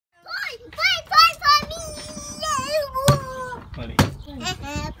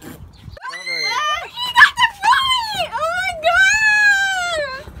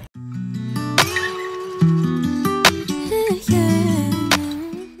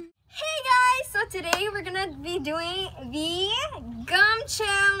we're gonna be doing the gum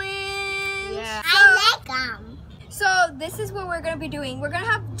challenge. Yeah. I like gum. So this is what we're gonna be doing. We're gonna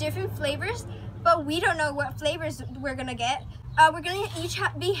have different flavors, but we don't know what flavors we're gonna get. We're gonna each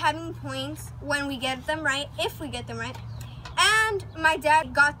be having points when we get them right, if we get them right. And my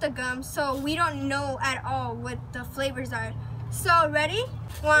dad got the gum, so we don't know at all what the flavors are. So ready?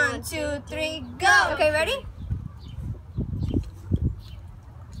 One, two, three, go! Okay, ready?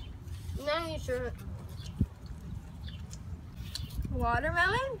 Now you sure.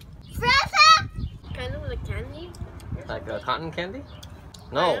 Watermelon? Fresa! Kind of like candy. Like a cotton candy?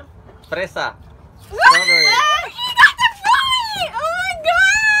 No. Fresa. What? Strawberry. He got the point! Oh my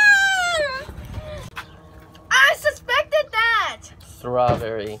god! I suspected that!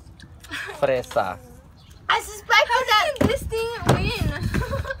 Strawberry. Fresa. I suspected How did this thing win?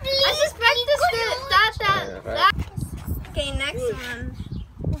 I suspected that. Okay, next one.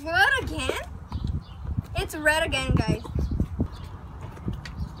 What again? It's red again, guys.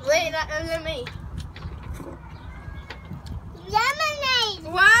 Wait, lemonade. Lemonade.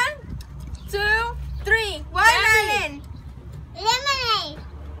 1, 2, 3. Watermelon. Lemonade.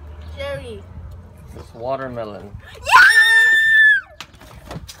 Cherry. It's watermelon. Yeah!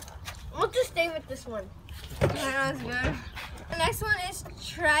 We'll just stay with this one. That was good. The next one is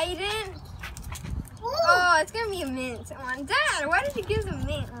Trident. Oh, it's gonna be a mint one. Dad, why did you give the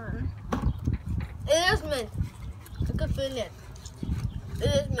mint one? It is mint. I can feel it. It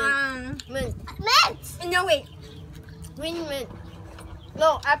is mint. Mint. Mint! No, wait. Green mint.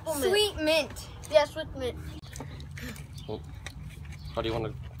 No, apple mint. Sweet mint. Yeah, sweet mint. How do you want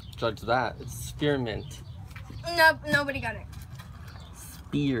to judge that? It's spearmint. Nope, nobody got it.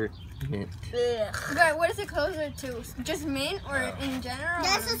 Spearmint. Ugh. But what is it closer to? Just mint or in general?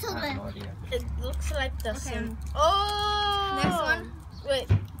 That's or? a I have no idea. It looks like the Okay. same. Oh! Next one. Wait.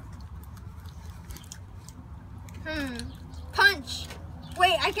 Punch.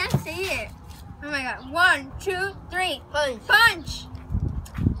 Wait, I can't see it. Oh my god. 1, 2, 3. Punch. Punch.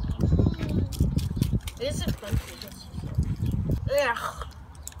 This is punchy. Ugh.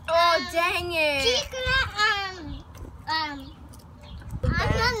 Oh, dang it. I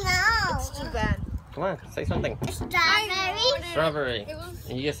don't know. It's too bad. Come on, say something. Strawberry. Strawberry. It was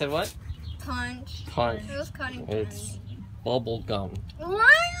And you guys said what? punch. Punch. It was cutting It's punch. bubble gum. What?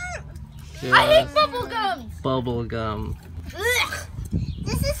 I hate bubble gum. Bubble gum. Ugh.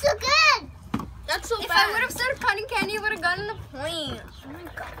 This is so good. That's so If bad. I would have said cotton candy, I would have gotten the point. Oh my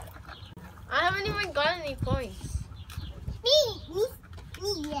god. I haven't even gotten any points. Me,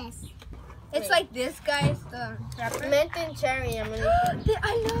 yes. It's like this, guys. The wrapper. Mint and cherry. I'm gonna.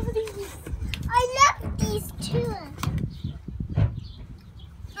 I love these. I love these too.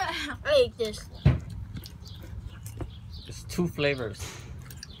 I hate this. It's 2 flavors.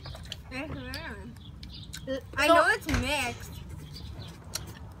 I know it's mixed.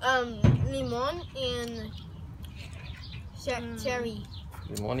 Limon and cherry.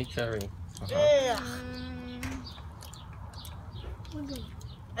 Limoni cherry. Ugh.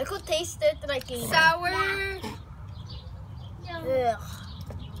 I could taste it like in Sour. Ugh.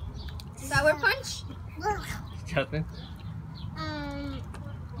 Sour punch. Jasmine?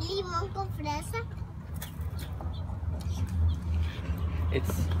 Limon con fresa.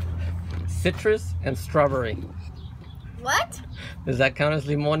 It's citrus and strawberry. What? Does that count as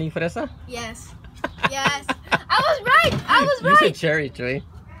limoni fresa? Yes. Yes. I was right. I was You said right. cherry, Joey.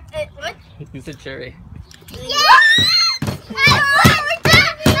 What? You said cherry. Yeah.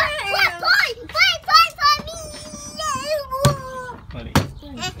 Funny.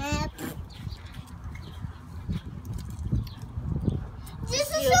 This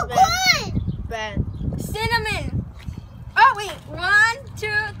is so good. Bad. Cinnamon. Oh wait. 1, 2,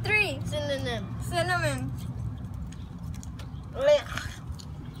 3. Synonym. Cinnamon.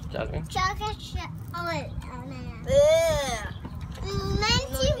 Jasmine? Chocolate chip. Oh wait.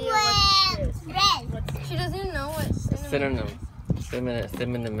 Red. She doesn't know what cinnamon.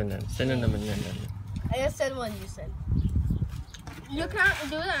 Synonym. I just said one. You said. You can't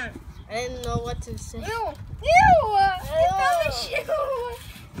do that. I didn't know what to say. Ew. Ew. It's not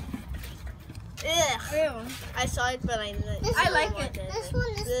Ugh. Ew. I saw it, but I didn't. I like it. This one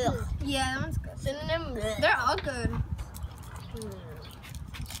is good. Yeah, that one's good. Synonym. They're all good.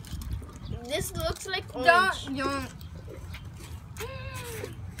 This looks like orange. Don't.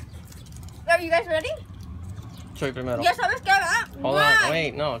 Are you guys ready? Chewy primero. Yes, I was scared of that. Hold on.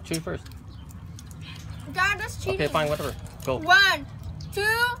 Wait, no. Chewy first. Dad, that's cheating. Okay, fine. Whatever. Go. 1, 2,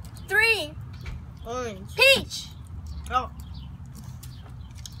 3. Orange. Peach. Oh.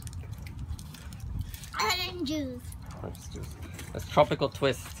 Orange juice. Orange juice. That's tropical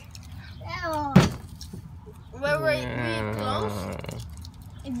twist. Oh. Where we close?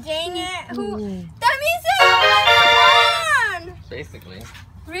 Dang it! Who? That means it won! Basically.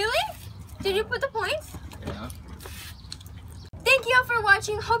 Really? Did you put the points? Yeah. Thank you all for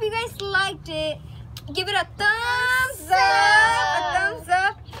watching. Hope you guys liked it. Give it a thumbs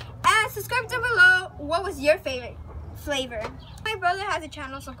up, and subscribe down below. What was your favorite flavor? My brother has a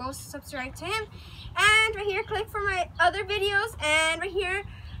channel, so go subscribe to him. And right here, click for my other videos, and right here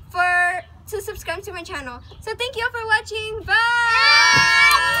to subscribe to my channel. So thank you all for watching. Bye.